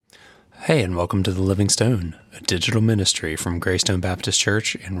Hey, and welcome to The Living Stone, a digital ministry from Greystone Baptist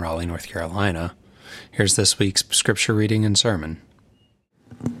Church in Raleigh, North Carolina. Here's this week's scripture reading and sermon.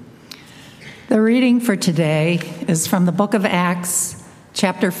 The reading for today is from the book of Acts,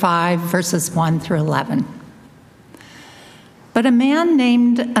 chapter 5, verses 1 through 11. But a man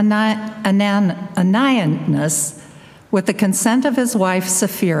named Ananias, with the consent of his wife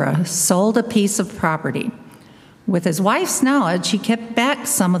Sapphira, sold a piece of property. With his wife's knowledge, he kept back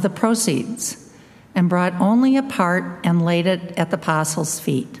some of the proceeds and brought only a part and laid it at the apostles'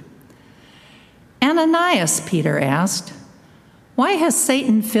 feet. Ananias, Peter asked, why has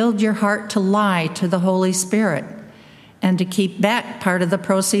Satan filled your heart to lie to the Holy Spirit and to keep back part of the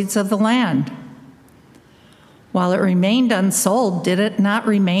proceeds of the land? While it remained unsold, did it not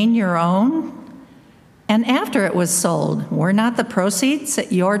remain your own? And after it was sold, were not the proceeds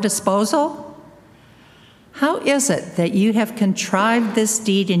at your disposal? How is it that you have contrived this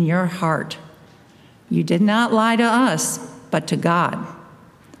deed in your heart? You did not lie to us, but to God.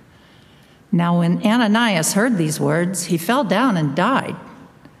 Now when Ananias heard these words, he fell down and died,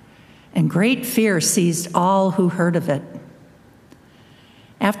 and great fear seized all who heard of it.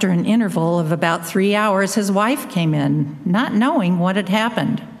 After an interval of about 3 hours, his wife came in, not knowing what had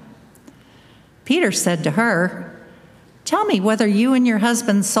happened. Peter said to her, tell me whether you and your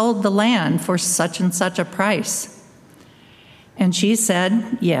husband sold the land for such and such a price. And she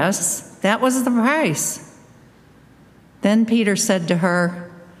said, yes, that was the price. Then Peter said to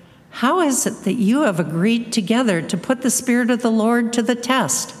her, how is it that you have agreed together to put the Spirit of the Lord to the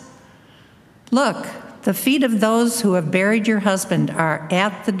test? Look, the feet of those who have buried your husband are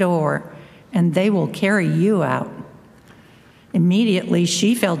at the door, and they will carry you out. Immediately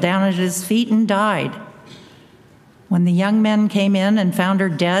she fell down at his feet and died. When the young men came in and found her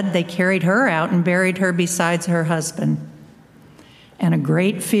dead, they carried her out and buried her beside her husband. And a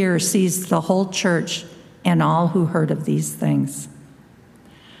great fear seized the whole church and all who heard of these things.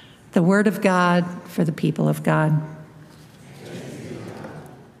 The word of God for the people of God.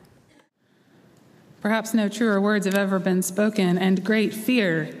 Perhaps no truer words have ever been spoken, and great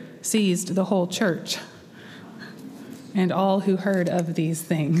fear seized the whole church and all who heard of these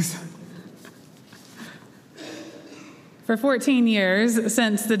things. For 14 years,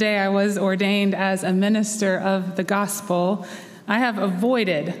 since the day I was ordained as a minister of the gospel, I have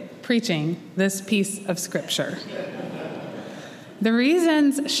avoided preaching this piece of scripture. The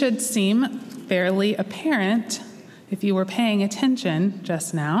reasons should seem fairly apparent if you were paying attention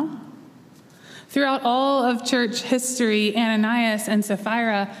just now. Throughout all of church history, Ananias and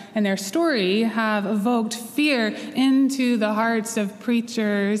Sapphira and their story have evoked fear into the hearts of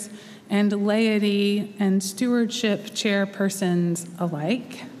preachers and laity and stewardship chairpersons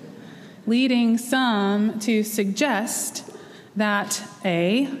alike, leading some to suggest that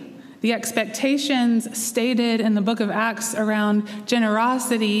the expectations stated in the book of Acts around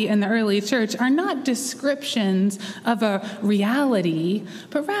generosity in the early church are not descriptions of a reality,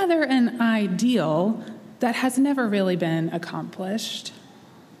 but rather an ideal that has never really been accomplished.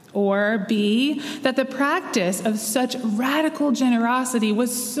 Or B, that the practice of such radical generosity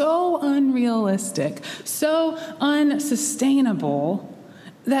was so unrealistic, so unsustainable,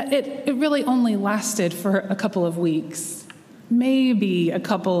 that it really only lasted for a couple of weeks, maybe a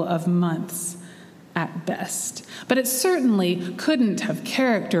couple of months at best. But it certainly couldn't have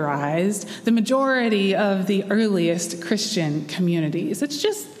characterized the majority of the earliest Christian communities. It's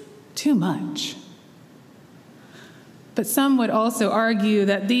just too much. But some would also argue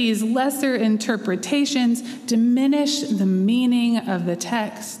that these lesser interpretations diminish the meaning of the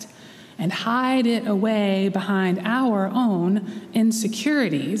text and hide it away behind our own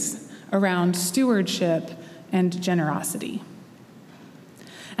insecurities around stewardship and generosity.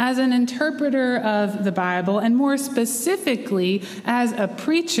 As an interpreter of the Bible, and more specifically as a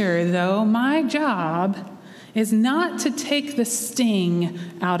preacher, though, my job is not to take the sting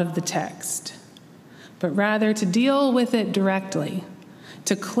out of the text, but rather to deal with it directly,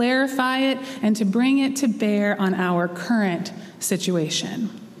 to clarify it, and to bring it to bear on our current situation.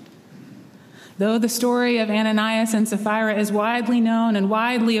 Though the story of Ananias and Sapphira is widely known and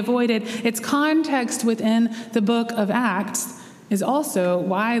widely avoided, its context within the book of Acts is also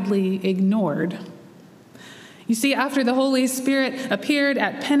widely ignored. You see, after the Holy Spirit appeared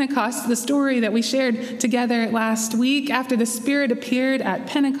at Pentecost, the story that we shared together last week, after the Spirit appeared at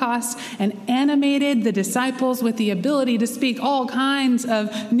Pentecost and animated the disciples with the ability to speak all kinds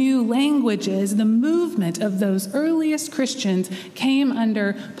of new languages, the movement of those earliest Christians came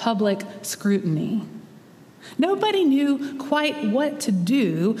under public scrutiny. Nobody knew quite what to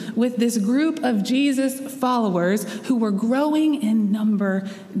do with this group of Jesus followers who were growing in number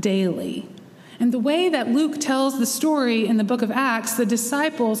daily. And the way that Luke tells the story in the book of Acts, the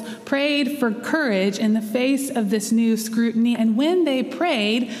disciples prayed for courage in the face of this new scrutiny. And when they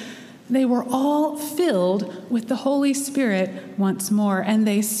prayed, they were all filled with the Holy Spirit once more. And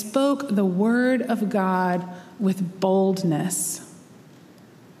they spoke the word of God with boldness.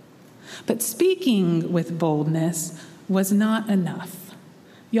 But speaking with boldness was not enough.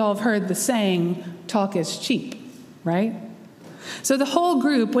 Y'all have heard the saying, talk is cheap, right? So the whole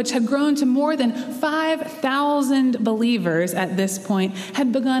group, which had grown to more than 5,000 believers at this point,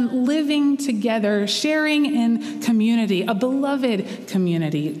 had begun living together, sharing in community, a beloved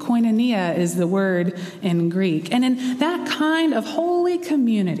community. Koinonia is the word in Greek. And in that kind of holy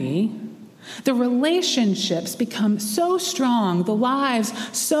community, the relationships become so strong, the lives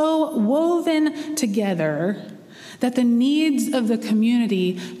so woven together, that the needs of the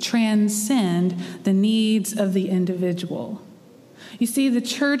community transcend the needs of the individual. You see, the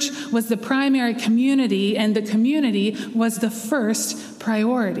church was the primary community, and the community was the first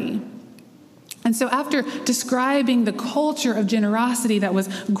priority. And so after describing the culture of generosity that was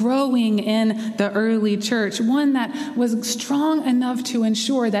growing in the early church, one that was strong enough to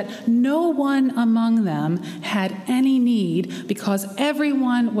ensure that no one among them had any need because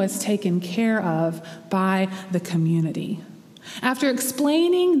everyone was taken care of by the community. After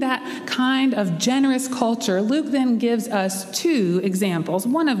explaining that kind of generous culture, Luke then gives us two examples,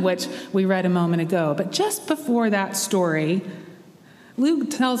 one of which we read a moment ago. But just before that story,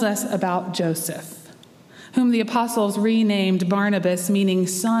 Luke tells us about Joseph, whom the apostles renamed Barnabas, meaning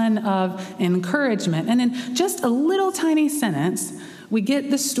son of encouragement. And in just a little tiny sentence, we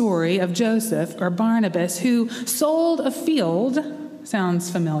get the story of Joseph, or Barnabas, who sold a field, sounds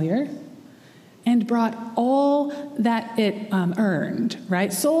familiar, and brought all that it earned,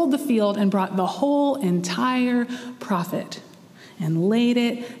 right? Sold the field and brought the whole entire profit and laid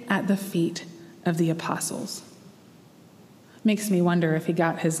it at the feet of the apostles. Makes me wonder if he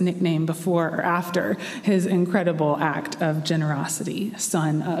got his nickname before or after his incredible act of generosity,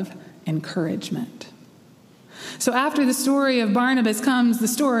 son of encouragement. So after the story of Barnabas comes the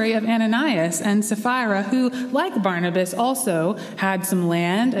story of Ananias and Sapphira, who, like Barnabas, also had some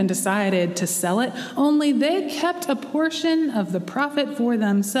land and decided to sell it, only they kept a portion of the profit for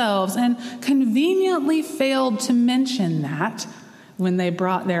themselves and conveniently failed to mention that when they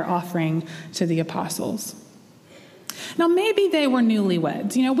brought their offering to the apostles. Now, maybe they were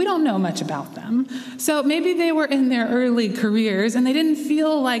newlyweds. We don't know much about them. So maybe they were in their early careers and they didn't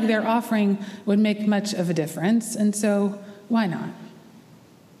feel like their offering would make much of a difference. And so why not?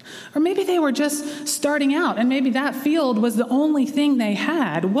 Or maybe they were just starting out and maybe that field was the only thing they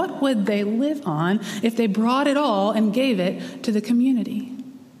had. What would they live on if they brought it all and gave it to the community?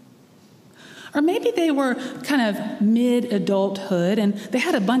 Or maybe they were kind of mid-adulthood and they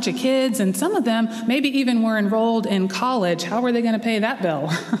had a bunch of kids and some of them maybe even were enrolled in college. How were they going to pay that bill?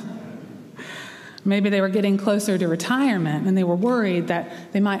 Maybe they were getting closer to retirement and they were worried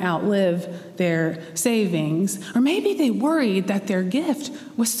that they might outlive their savings. Or maybe they worried that their gift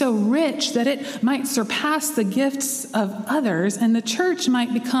was so rich that it might surpass the gifts of others and the church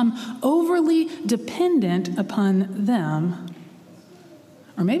might become overly dependent upon them.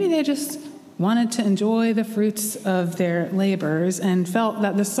 Or maybe they just wanted to enjoy the fruits of their labors and felt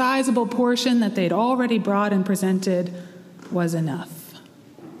that the sizable portion that they'd already brought and presented was enough.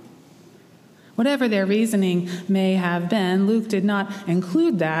 Whatever their reasoning may have been, Luke did not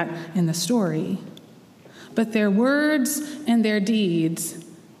include that in the story. But their words and their deeds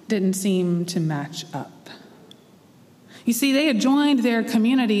didn't seem to match up. You see, they had joined their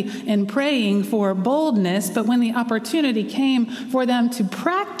community in praying for boldness, but when the opportunity came for them to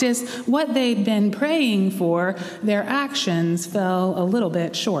practice what they'd been praying for, their actions fell a little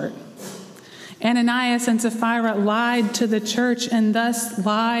bit short. Ananias and Sapphira lied to the church and thus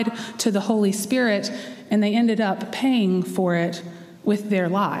lied to the Holy Spirit, and they ended up paying for it with their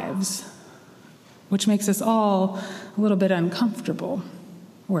lives, which makes us all a little bit uncomfortable,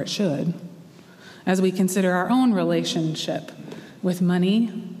 or it should, as we consider our own relationship with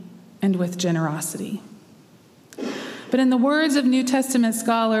money and with generosity. But in the words of New Testament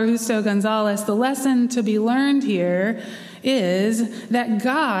scholar Justo Gonzalez, the lesson to be learned here is that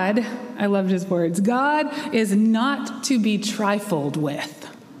God, I loved his words, God is not to be trifled with.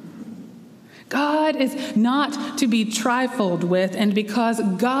 God is not to be trifled with, and because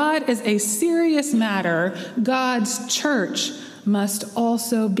God is a serious matter, God's church must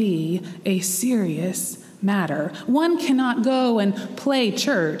also be a serious matter. One cannot go and play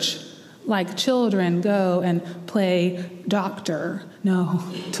church like children go and play doctor. No,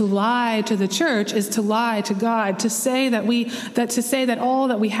 to lie to the church is to lie to God, to say that all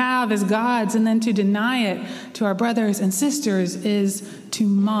that we have is God's, and then to deny it to our brothers and sisters is to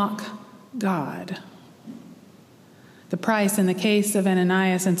mock God. The price in the case of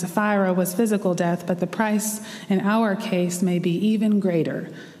Ananias and Sapphira was physical death, but the price in our case may be even greater,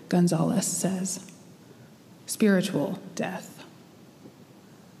 Gonzalez says. Spiritual death.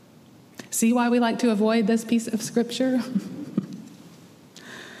 See why we like to avoid this piece of scripture?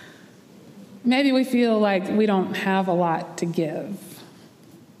 Maybe we feel like we don't have a lot to give.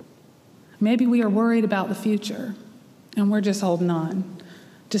 Maybe we are worried about the future, and we're just holding on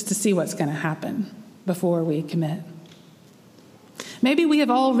just to see what's going to happen before we commit. Maybe we have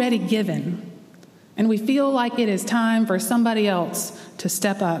already given, and we feel like it is time for somebody else to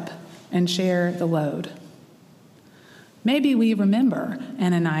step up and share the load. Maybe we remember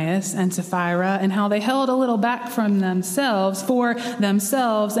Ananias and Sapphira and how they held a little back from themselves for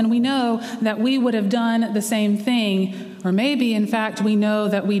themselves, and we know that we would have done the same thing, or maybe, in fact, we know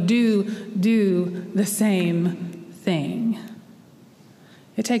that we do the same thing.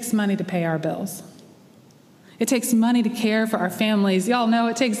 It takes money to pay our bills. It takes money to care for our families. Y'all know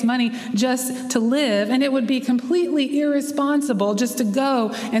it takes money just to live, and it would be completely irresponsible just to go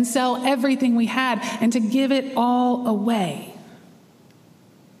and sell everything we had and to give it all away.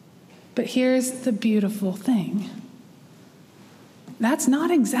 But here's the beautiful thing. That's not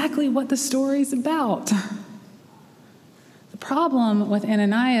exactly what the story's about. The problem with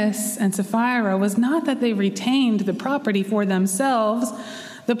Ananias and Sapphira was not that they retained the property for themselves.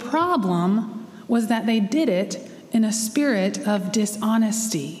 The problem was that they did it in a spirit of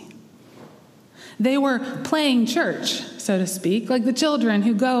dishonesty. They were playing church, so to speak, like the children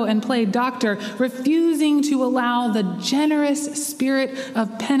who go and play doctor, refusing to allow the generous spirit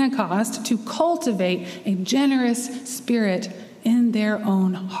of Pentecost to cultivate a generous spirit in their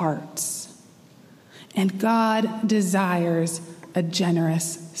own hearts. And God desires a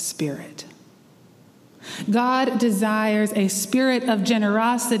generous spirit. God desires a spirit of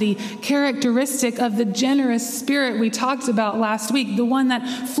generosity, characteristic of the generous spirit we talked about last week, the one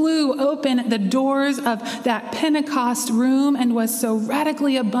that flew open the doors of that Pentecost room and was so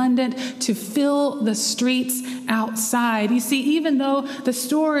radically abundant to fill the streets outside. You see, even though the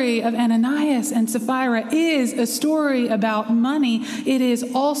story of Ananias and Sapphira is a story about money, it is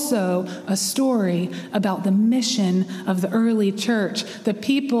also a story about the mission of the early church. The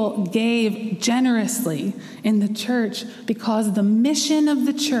people gave generously in the church because the mission of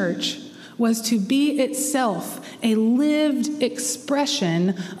the church was to be itself a lived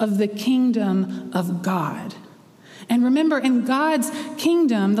expression of the kingdom of God. And remember, in God's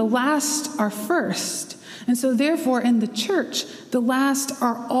kingdom, the last are first. And so therefore, in the church, the last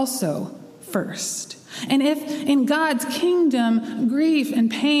are also first. And if in God's kingdom, grief and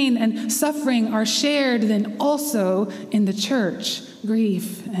pain and suffering are shared, then also in the church,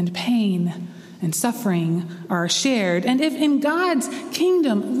 grief and pain and suffering are shared. And if in God's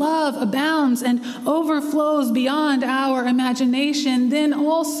kingdom love abounds and overflows beyond our imagination, then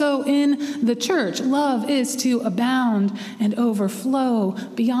also in the church love is to abound and overflow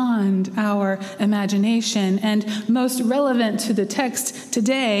beyond our imagination. And most relevant to the text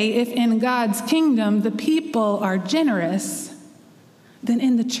today, if in God's kingdom the people are generous, then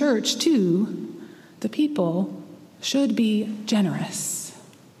in the church too, the people should be generous.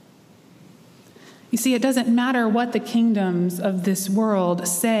 You see, it doesn't matter what the kingdoms of this world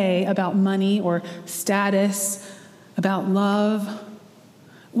say about money or status, about love.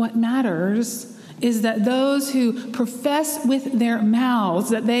 What matters is that those who profess with their mouths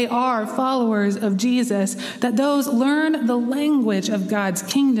that they are followers of Jesus, that those learn the language of God's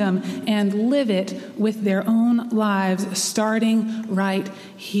kingdom and live it with their own lives, starting right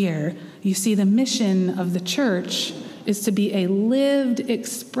here. You see, the mission of the church is to be a lived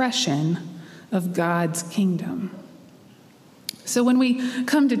expression of God's kingdom. So when we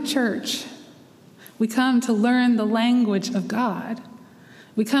come to church, we come to learn the language of God.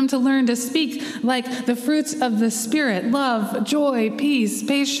 We come to learn to speak like the fruits of the Spirit: love, joy, peace,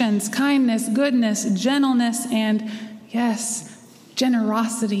 patience, kindness, goodness, gentleness, and yes,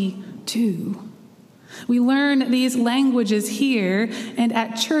 generosity too. We learn these languages here, and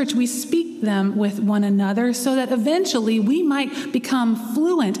at church we speak them with one another so that eventually we might become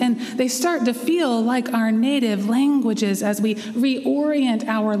fluent and they start to feel like our native languages as we reorient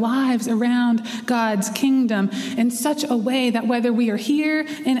our lives around God's kingdom in such a way that whether we are here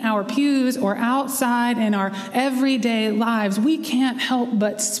in our pews or outside in our everyday lives, we can't help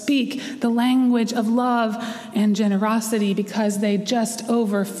but speak the language of love and generosity because they just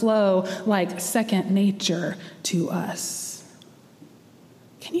overflow like second nature to us.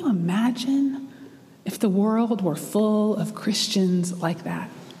 Can you imagine if the world were full of Christians like that?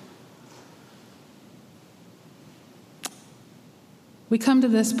 We come to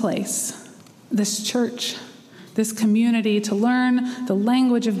this place, this church, this community to learn the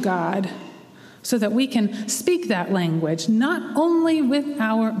language of God so that we can speak that language, not only with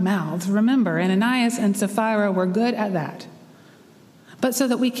our mouths. Remember, Ananias and Sapphira were good at that. But so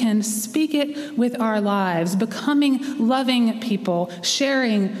that we can speak it with our lives, becoming loving people,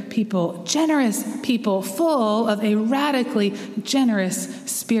 sharing people, generous people, full of a radically generous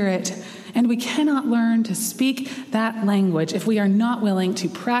spirit. And we cannot learn to speak that language if we are not willing to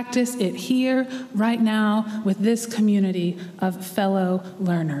practice it here, right now, with this community of fellow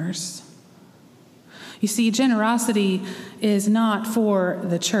learners. You see, generosity is not for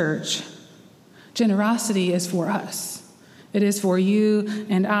the church. Generosity is for us. It is for you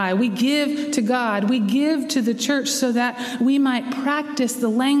and I. We give to God. We give to the church so that we might practice the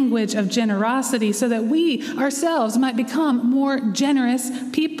language of generosity, so that we ourselves might become more generous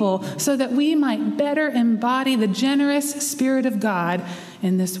people, so that we might better embody the generous Spirit of God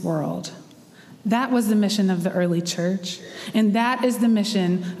in this world. That was the mission of the early church, and that is the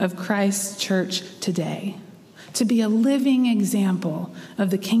mission of Christ's church today, to be a living example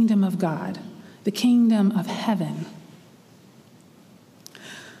of the kingdom of God, the kingdom of heaven.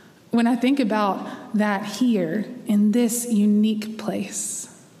 When I think about that here in this unique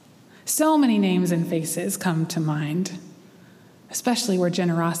place, so many names and faces come to mind, especially where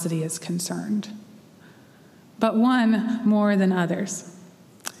generosity is concerned. But one more than others,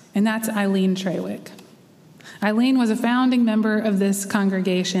 and that's Eileen Trawick. Eileen was a founding member of this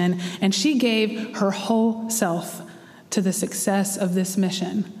congregation, and she gave her whole self to the success of this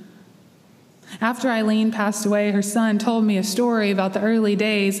mission. After Eileen passed away, her son told me a story about the early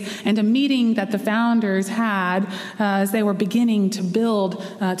days and a meeting that the founders had as they were beginning to build,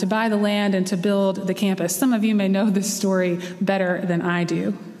 to buy the land and to build the campus. Some of you may know this story better than I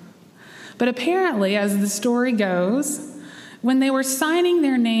do. But apparently, as the story goes, when they were signing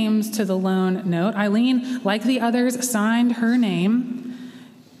their names to the loan note, Eileen, like the others, signed her name.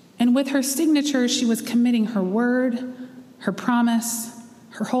 And with her signature, she was committing her word, her promise,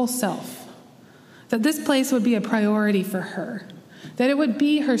 her whole self. That this place would be a priority for her, that it would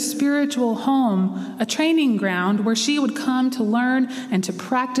be her spiritual home, a training ground where she would come to learn and to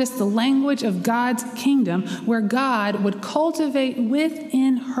practice the language of God's kingdom, where God would cultivate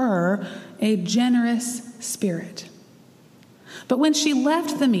within her a generous spirit. But when she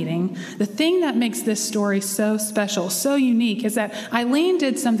left the meeting, the thing that makes this story so special, so unique, is that Eileen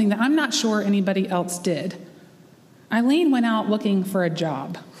did something that I'm not sure anybody else did. Eileen went out looking for a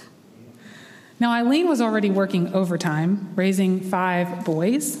job. Now, Eileen was already working overtime, raising 5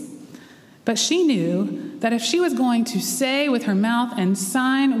 boys, but she knew that if she was going to say with her mouth and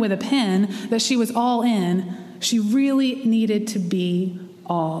sign with a pen that she was all in, she really needed to be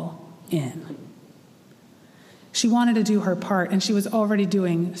all in. She wanted to do her part, and she was already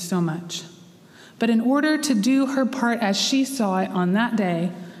doing so much. But in order to do her part as she saw it on that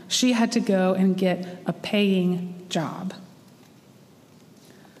day, she had to go and get a paying job.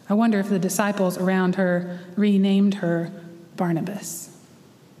 I wonder if the disciples around her renamed her Barnabas,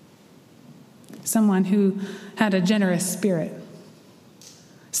 someone who had a generous spirit,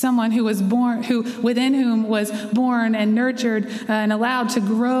 someone who was born, within whom was born and nurtured and allowed to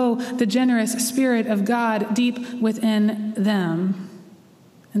grow the generous spirit of God deep within them.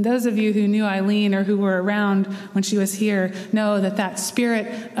 And those of you who knew Eileen or who were around when she was here know that that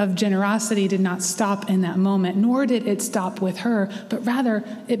spirit of generosity did not stop in that moment, nor did it stop with her, but rather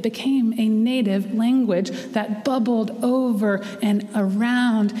it became a native language that bubbled over and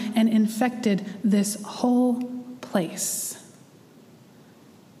around and infected this whole place.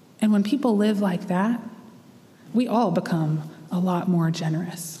 And when people live like that, we all become a lot more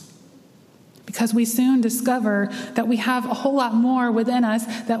generous. Because we soon discover that we have a whole lot more within us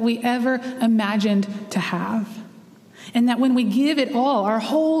that we ever imagined to have. And that when we give it all, our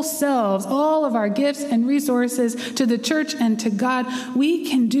whole selves, all of our gifts and resources to the church and to God, we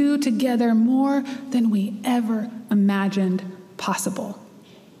can do together more than we ever imagined possible.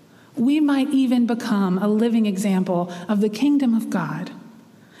 we might even become a living example of the kingdom of God,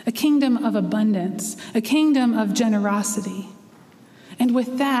 a kingdom of abundance, a kingdom of generosity. And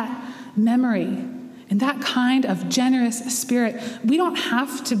with that memory and that kind of generous spirit, we don't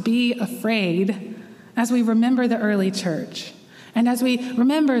have to be afraid as we remember the early church. And as we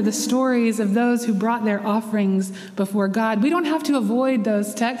remember the stories of those who brought their offerings before God, we don't have to avoid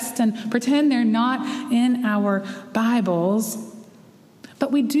those texts and pretend they're not in our Bibles.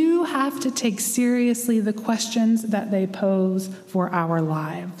 But we do have to take seriously the questions that they pose for our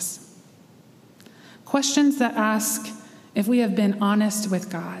lives. Questions that ask if we have been honest with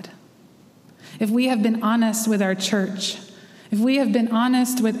God, if we have been honest with our church, if we have been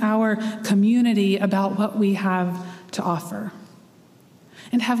honest with our community about what we have to offer.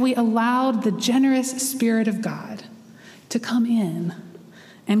 And have we allowed the generous Spirit of God to come in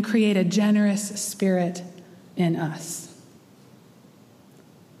and create a generous spirit in us?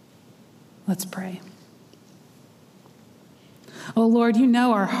 Let's pray. Oh Lord, you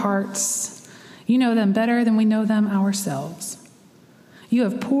know our hearts. You know them better than we know them ourselves. You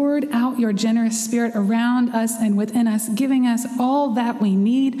have poured out your generous spirit around us and within us, giving us all that we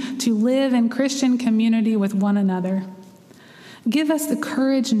need to live in Christian community with one another. Give us the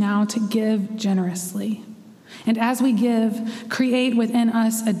courage now to give generously. And as we give, create within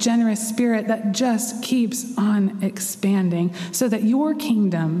us a generous spirit that just keeps on expanding so that your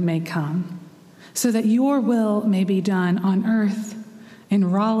kingdom may come, so that your will may be done on earth,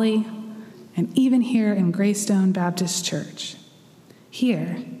 in Raleigh, and even here in Greystone Baptist Church,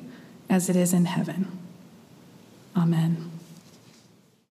 here as it is in heaven. Amen.